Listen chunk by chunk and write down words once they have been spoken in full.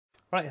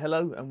Right,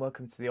 hello and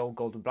welcome to the Old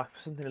Gold and Black for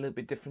something a little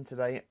bit different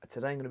today.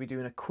 Today I'm going to be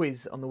doing a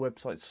quiz on the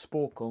website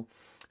Sporkle,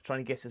 trying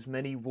to guess as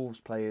many Wolves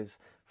players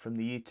from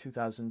the year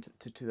 2000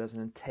 to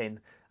 2010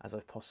 as I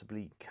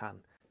possibly can.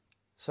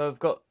 So I've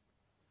got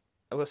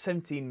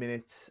 17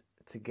 minutes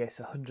to guess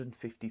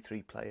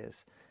 153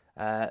 players.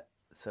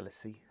 So let's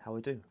see how I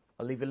do.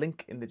 I'll leave a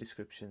link in the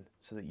description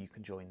so that you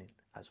can join in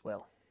as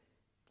well.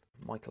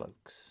 Michael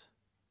Oakes,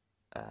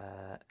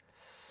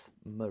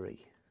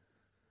 Murray,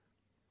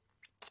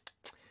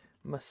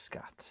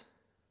 Muscat,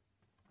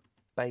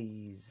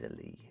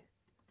 Baisley,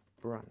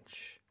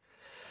 Branch,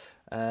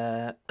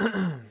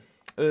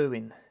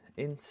 Irwin,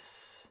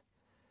 Ince,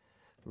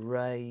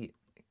 Ray,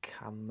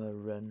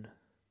 Cameron,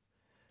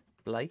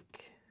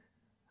 Blake.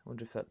 I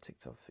wonder if that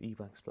ticked off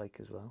Ebanks Blake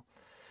as well.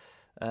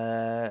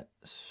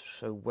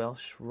 So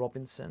Welsh,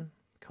 Robinson,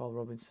 Carl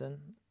Robinson,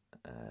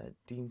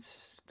 Dean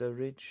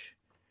Sturridge,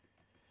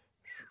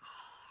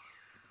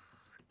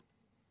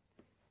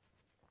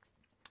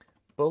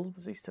 Bull,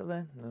 was he still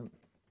there? No.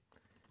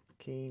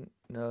 Keane,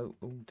 no.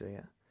 Oh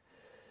dear.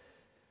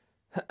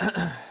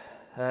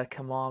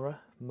 Kamara,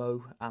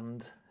 Mo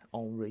and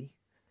Henri.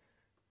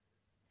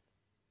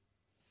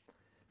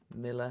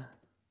 Miller,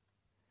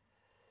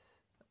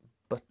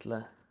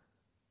 Butler,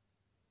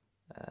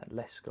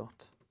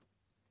 Lescott,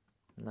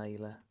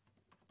 Naylor,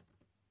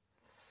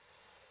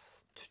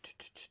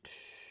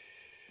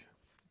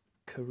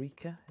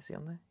 Karika, is he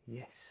on there?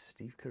 Yes,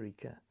 Steve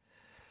Karika.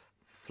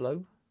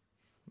 Flo,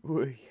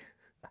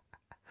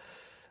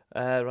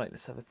 right,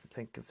 let's have a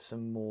think of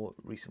some more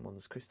recent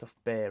ones. Christoph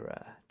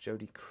Bearer,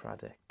 Jody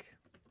Craddock,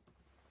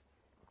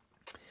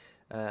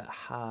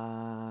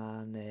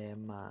 Hahnemann,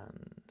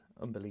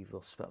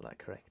 unbelievable, spelled that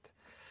correct.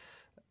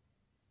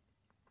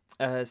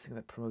 Let's think of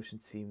that promotion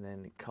team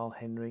then. Carl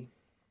Henry,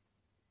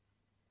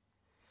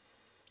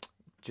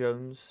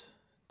 Jones,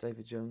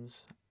 David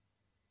Jones,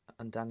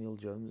 and Daniel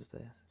Jones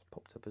there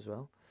popped up as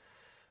well.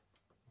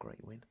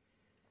 Great win.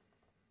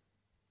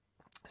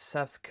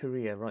 South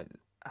Korea, right.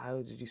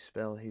 How did you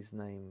spell his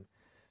name?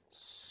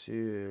 How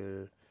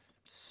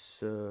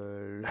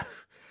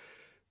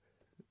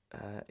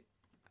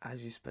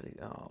do you spell it?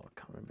 Oh, I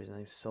can't remember his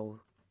name.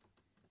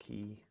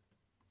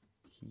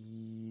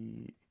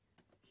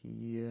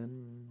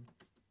 Hean.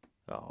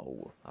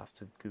 Oh, I have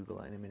to Google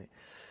that in a minute.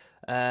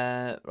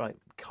 Right,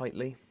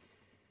 Kitely,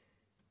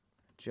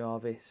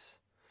 Jarvis,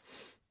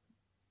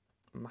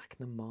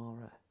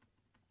 McNamara.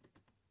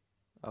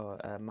 Oh,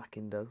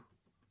 Mackindo.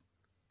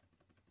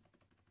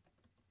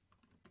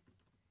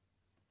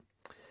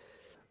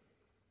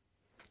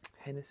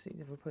 Hennessy,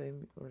 have I put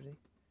him already?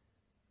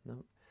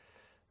 No.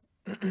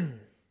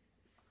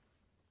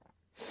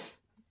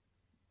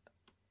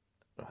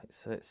 Right,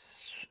 so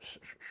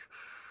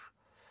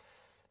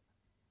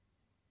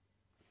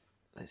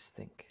let's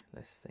think.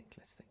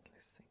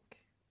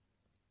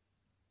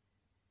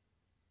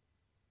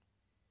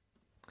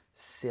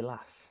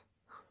 Silas.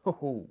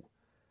 Oh,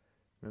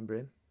 remember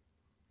him?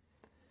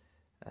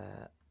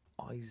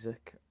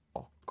 Isaac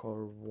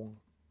Okoronko.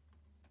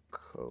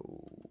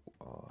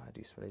 Oh, how do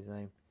you spell his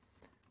name?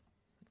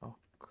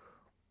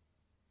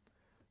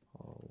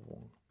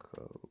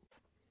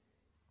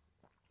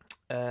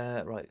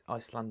 Right,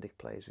 Icelandic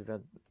players. We've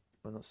had,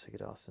 well, not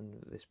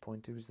Sigurdarsson at this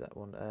point. Who was that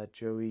one?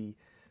 Joey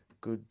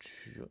Gudjonsson.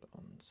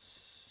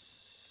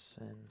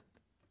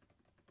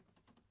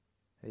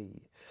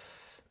 Hey.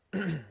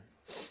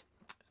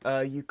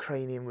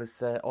 Ukrainian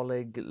was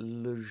Oleg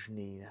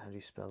Luzhny. How do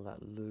you spell that?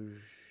 Luzhny?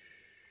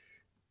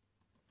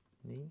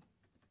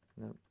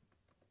 No.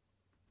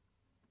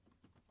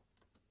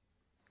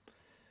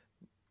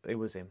 It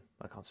was him.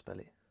 I can't spell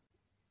it.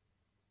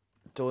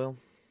 Doyle.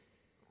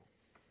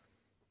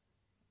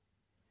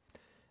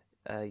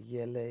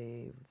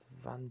 Jelle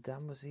Van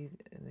Dam, was he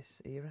in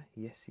this era?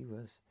 Yes, he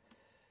was.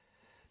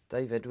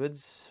 Dave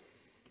Edwards.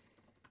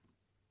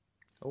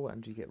 Oh,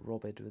 and you get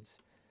Rob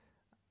Edwards.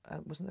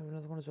 Wasn't there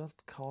another one as well?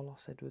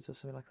 Carlos Edwards or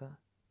something like that?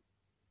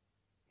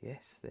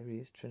 Yes, there he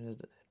is.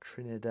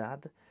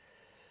 Trinidad.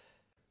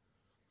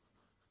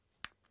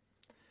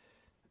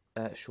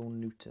 Sean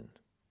Newton.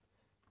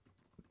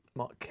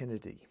 Mark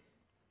Kennedy.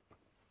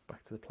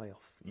 Back to the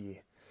playoff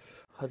year.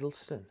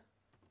 Huddleston.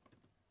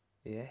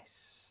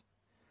 Yes.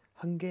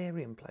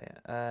 Hungarian player.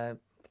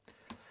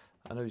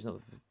 I know he's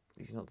not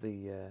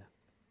the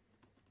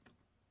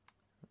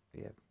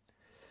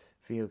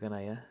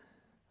Vioganea.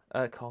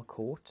 Carl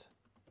Court.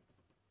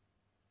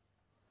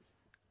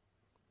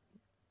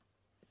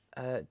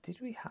 Did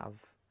we have?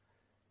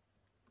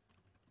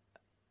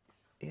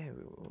 Yeah,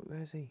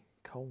 where's he?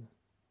 Cole.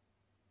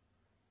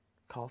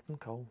 Carlton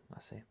Cole.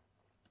 That's it.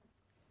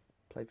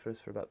 Played for us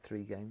for about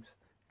 3 games.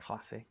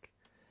 Classic.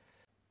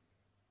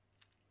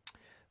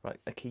 Right,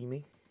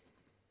 Akimi.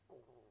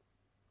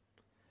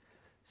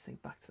 Let's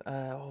think back to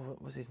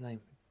what was his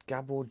name?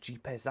 Gabor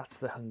Gyepes. That's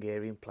the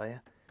Hungarian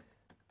player.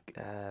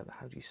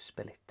 How do you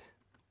spell it?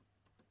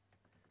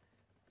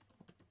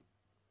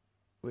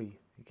 You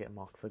get a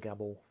mark for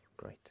Gabor.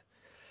 Great.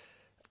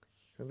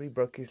 Remember he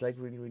broke his leg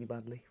really, really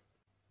badly?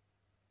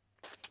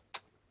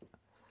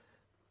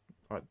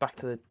 Right, back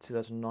to the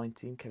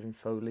 2019, Kevin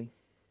Foley.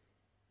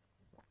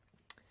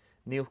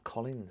 Neil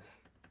Collins,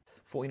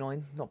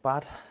 49, not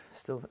bad.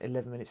 Still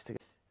 11 minutes to go.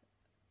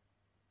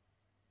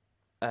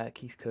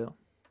 Keith Curle.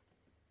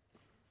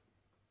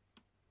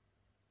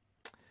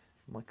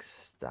 Mike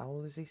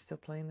Stowell, is he still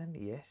playing then?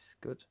 Yes,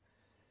 good.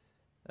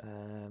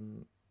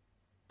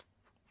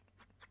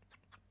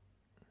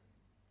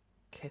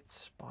 Kit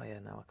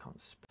Spire, now I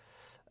can't.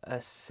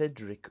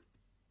 Cedric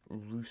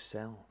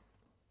Roussel.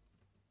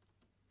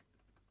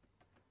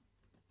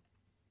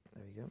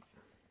 There we go.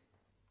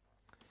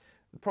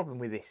 The problem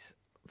with this,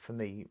 for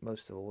me,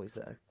 most of all, is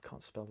that I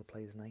can't spell the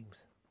players'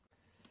 names.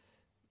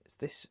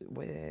 This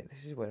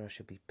is where I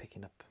should be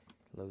picking up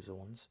loads of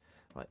ones.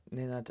 Right,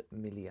 Ninad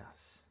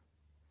Milias.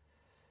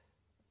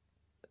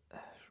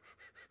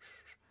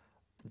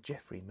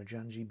 Jeffrey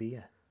Majanji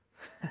Beer.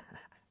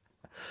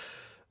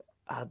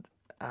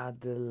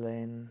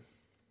 Adlen.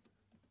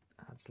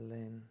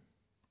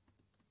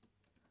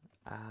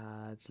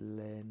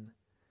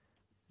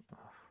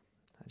 Oh,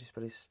 I just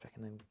put his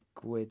second name.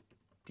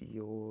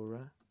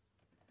 Guediora.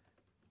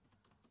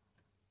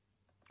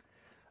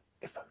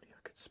 If only I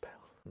could spell.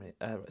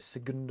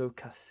 Segundo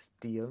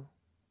Castillo.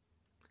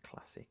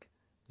 Classic.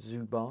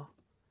 Zubar.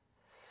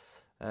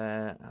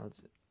 Right,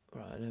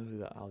 I know who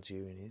that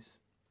Algerian is.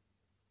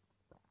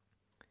 But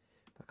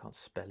I can't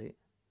spell it.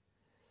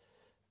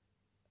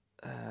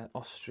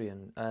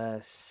 Austrian.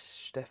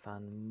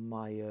 Stefan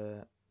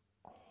Meyerhofer.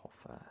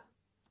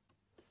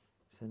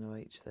 Is there no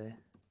H there?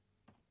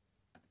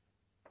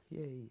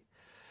 Yay.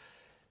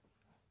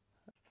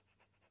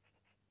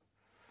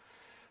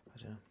 I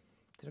don't know.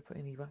 Did I put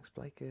in Evanks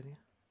Blake earlier?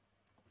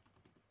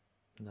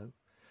 No.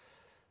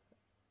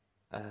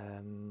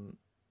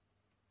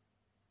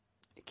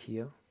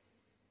 Keo.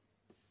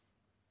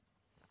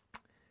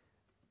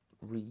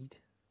 Reed.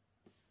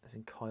 As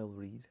in Kyle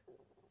Reed.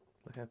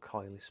 Look how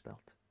Kyle is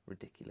spelt.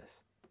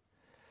 Ridiculous.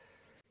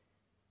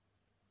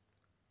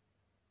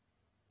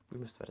 We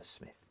must have had a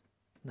Smith.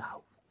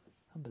 No.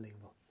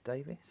 Unbelievable.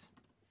 Davis.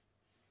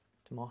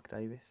 To Mark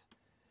Davis.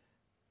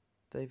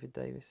 David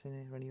Davis in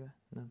here anywhere?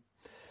 No.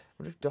 I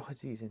wonder if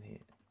Doherty's in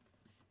here.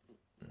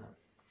 No.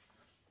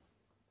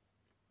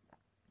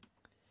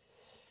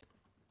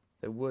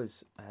 There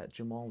was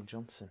Jamal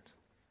Johnson.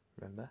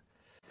 Remember?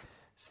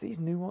 It's these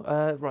new ones.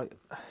 Right.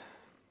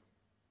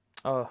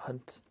 Oh,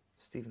 Hunt.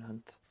 Stephen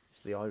Hunt.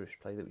 It's the Irish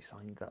player that we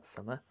signed that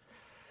summer.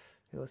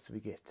 Who else did we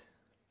get?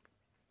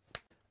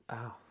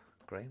 Oh,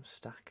 Graham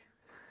Stack.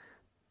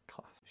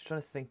 Class. Just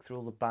trying to think through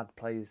all the bad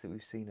players that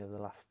we've seen over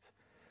the last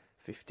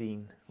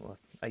 15 or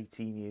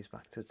 18 years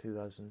back to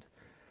 2000.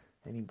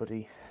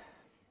 Anybody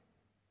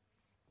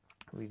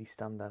really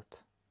stand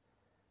out?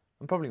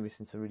 I'm probably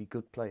missing some really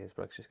good players,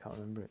 but I just can't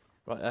remember it.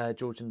 Right,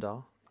 George and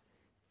Dar.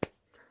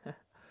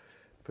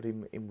 Put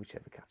him in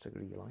whichever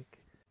category you like.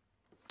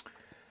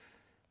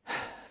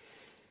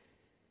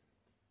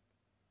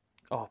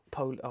 Oh,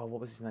 what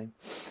was his name?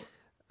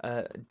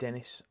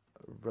 Dennis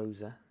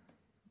Rosa.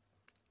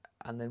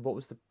 And then what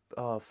was the...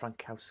 Oh,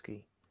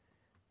 Frankowski.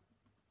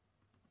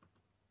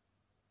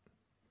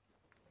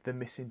 The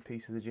missing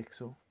piece of the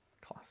jigsaw.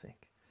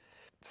 Classic.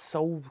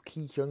 Sol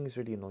Ki-hyung is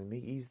really annoying me.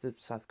 He's the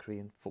South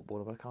Korean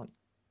footballer, but I can't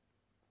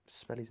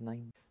spell his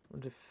name. I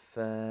wonder if,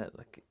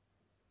 like,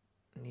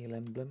 Neil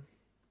Emblem.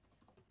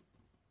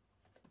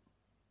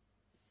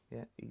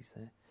 Yeah, he's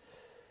there.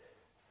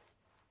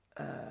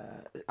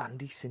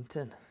 Andy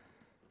Sinton.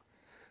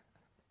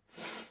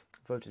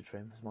 Voted for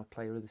him as my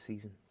player of the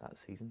season that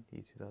season,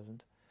 year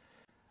 2000.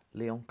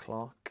 Leon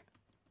Clark.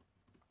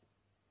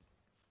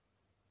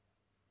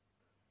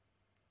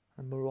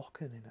 A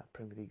Moroccan in that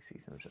Premier League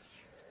season. I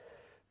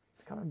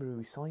can't remember who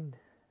we signed.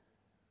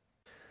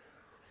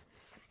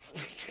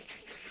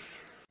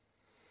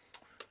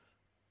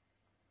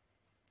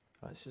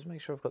 Right, let's just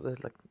make sure I've got the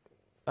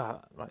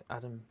right,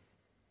 Adam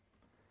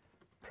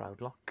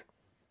Proudlock.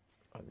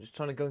 I'm just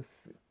trying to go.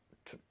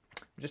 I'm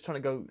just trying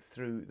to go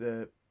through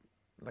the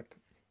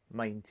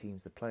main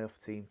teams, the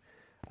playoff team,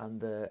 and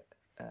the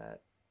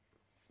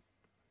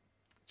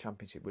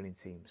championship winning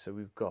team. So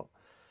we've got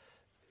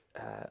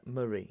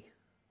Murray,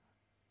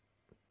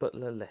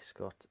 Butler,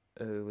 Lescott,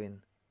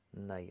 Irwin,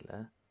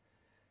 Naylor,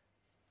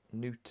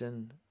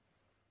 Newton,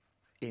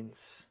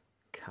 Ince,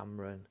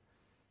 Cameron,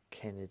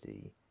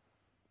 Kennedy,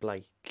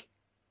 Blake,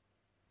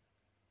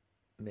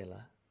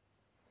 Miller.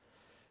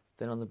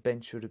 Then on the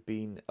bench would have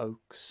been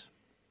Oakes,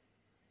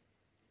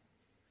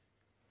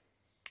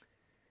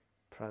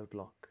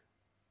 Proudlock,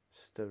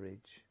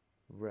 Sturridge,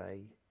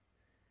 Ray,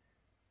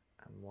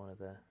 and one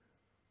other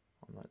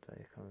on that day,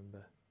 I can't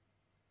remember.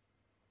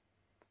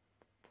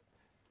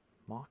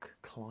 Mark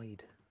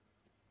Clyde.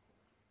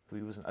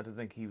 He wasn't. I don't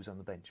think he was on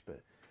the bench,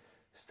 but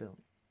still,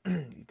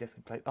 he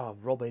definitely played. Oh,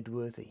 Rob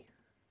Edworthy.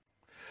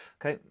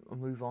 Okay, we'll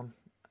move on.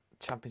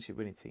 Championship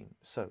winning team.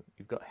 So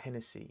you've got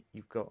Hennessy,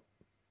 you've got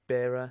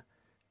Bearer,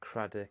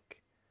 Craddock.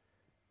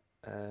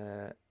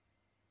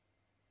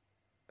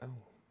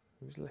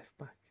 Who's left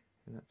back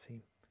in that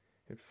team?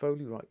 You had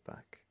Foley right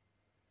back.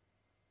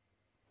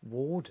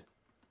 Ward.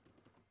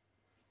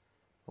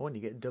 Oh, and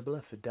you get a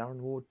doubler for Darren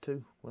Ward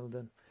too. Well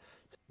done.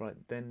 Right,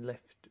 then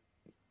left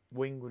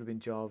wing would have been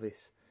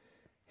Jarvis,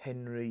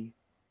 Henry,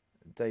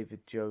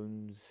 David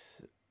Jones,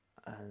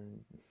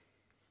 and I'm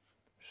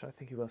trying to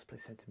think who else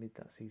played centre mid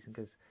that season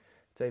because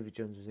David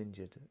Jones was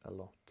injured a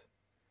lot.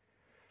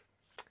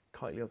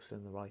 Kitely obviously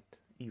on the right.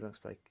 Evanks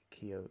played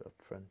Keogh up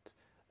front.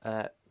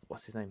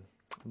 What's his name?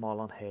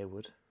 Marlon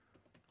Harewood.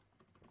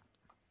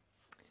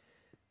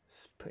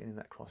 Just putting in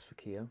that cross for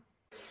Keogh.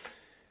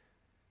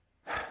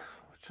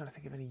 I'm trying to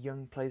think of any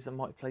young players that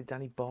might play.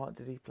 Danny Bart,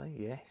 did he play?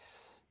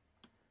 Yes.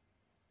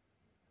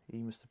 He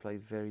must have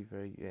played very,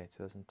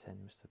 2010.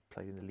 He must have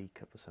played in the League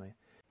Cup or something.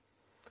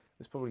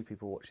 There's probably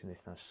people watching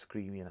this now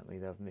screaming at me.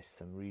 They've missed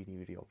some really,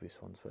 really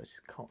obvious ones, but I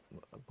just can't.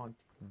 My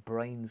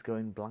brain's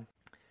going blank.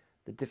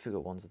 The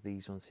difficult ones are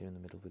these ones here in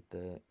the middle with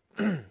the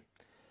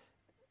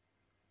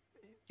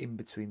in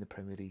between the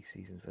Premier League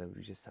seasons where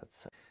we just had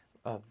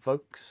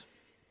Vokes,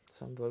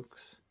 some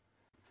Vokes.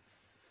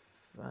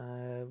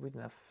 We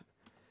didn't have.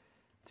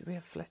 Did we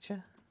have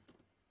Fletcher?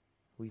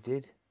 We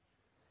did.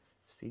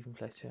 Stephen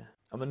Fletcher.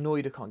 I'm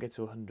annoyed I can't get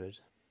to 100.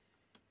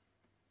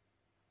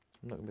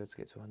 I'm not going to be able to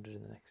get to 100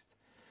 in the next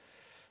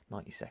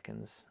 90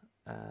 seconds.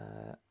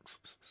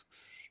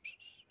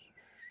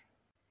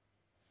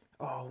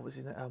 What was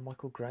his name?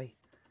 Michael Gray.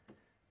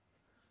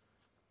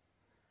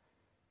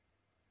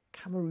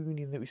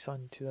 Cameroonian that we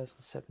signed in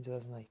 2007,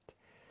 2008.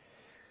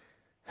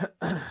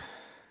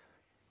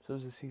 So it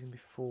was the season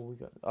before we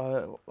got...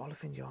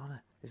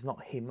 Olofinjana. It's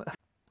not him.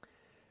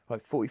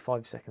 Right,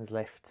 45 seconds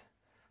left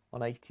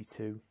on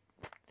 82.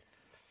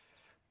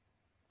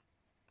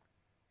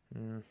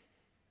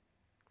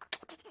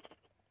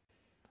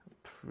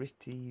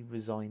 Pretty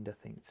resigned, I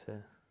think,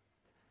 to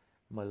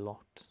my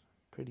lot.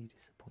 Pretty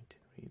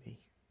disappointing, really.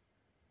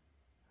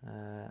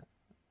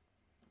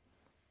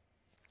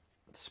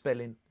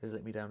 Spelling has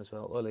let me down as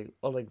well.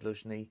 Oleg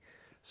Luzhny,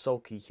 Sol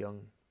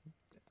Ki-hyung,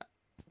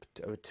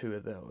 two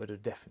of them I would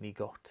have definitely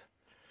got.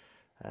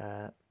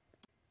 10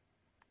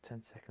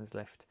 seconds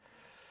left.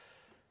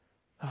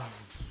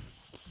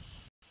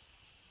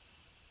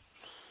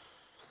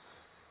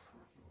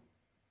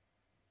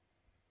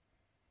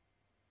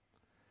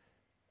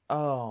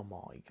 Oh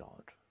my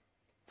god.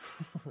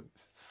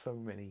 so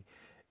many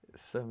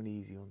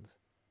easy ones.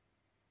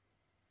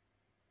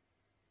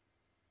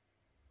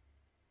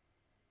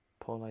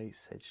 Paulay,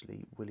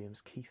 Sedgley,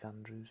 Williams, Keith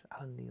Andrews,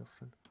 Alan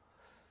Nielsen.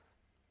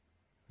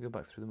 We go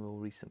back through the more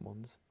recent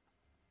ones.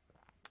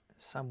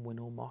 Sam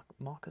Winnall,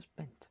 Marcus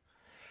Bent,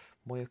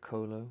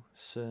 Moyokolo,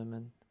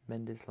 Sermon,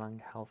 Mendes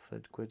Lang,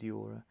 Halford,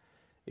 Guediora,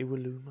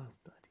 Iwalumo,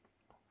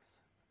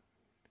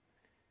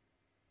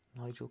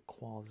 Nigel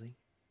Quasi,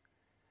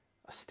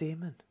 a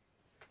Stearman,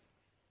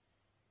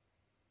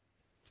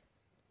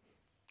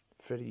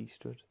 Freddie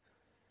Eastwood,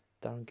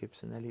 Darren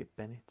Gibson, Elliot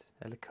Bennett,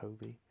 Ella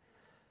Kobe.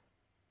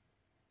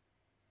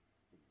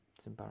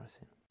 It's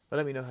embarrassing. But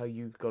let me know how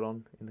you got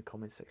on in the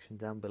comment section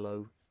down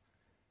below.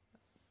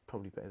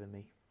 Probably better than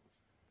me.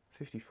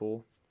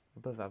 54,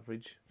 above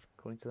average,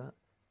 according to that.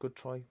 Good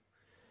try.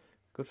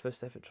 Good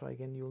first effort. Try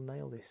again. You'll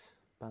nail this,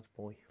 bad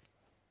boy.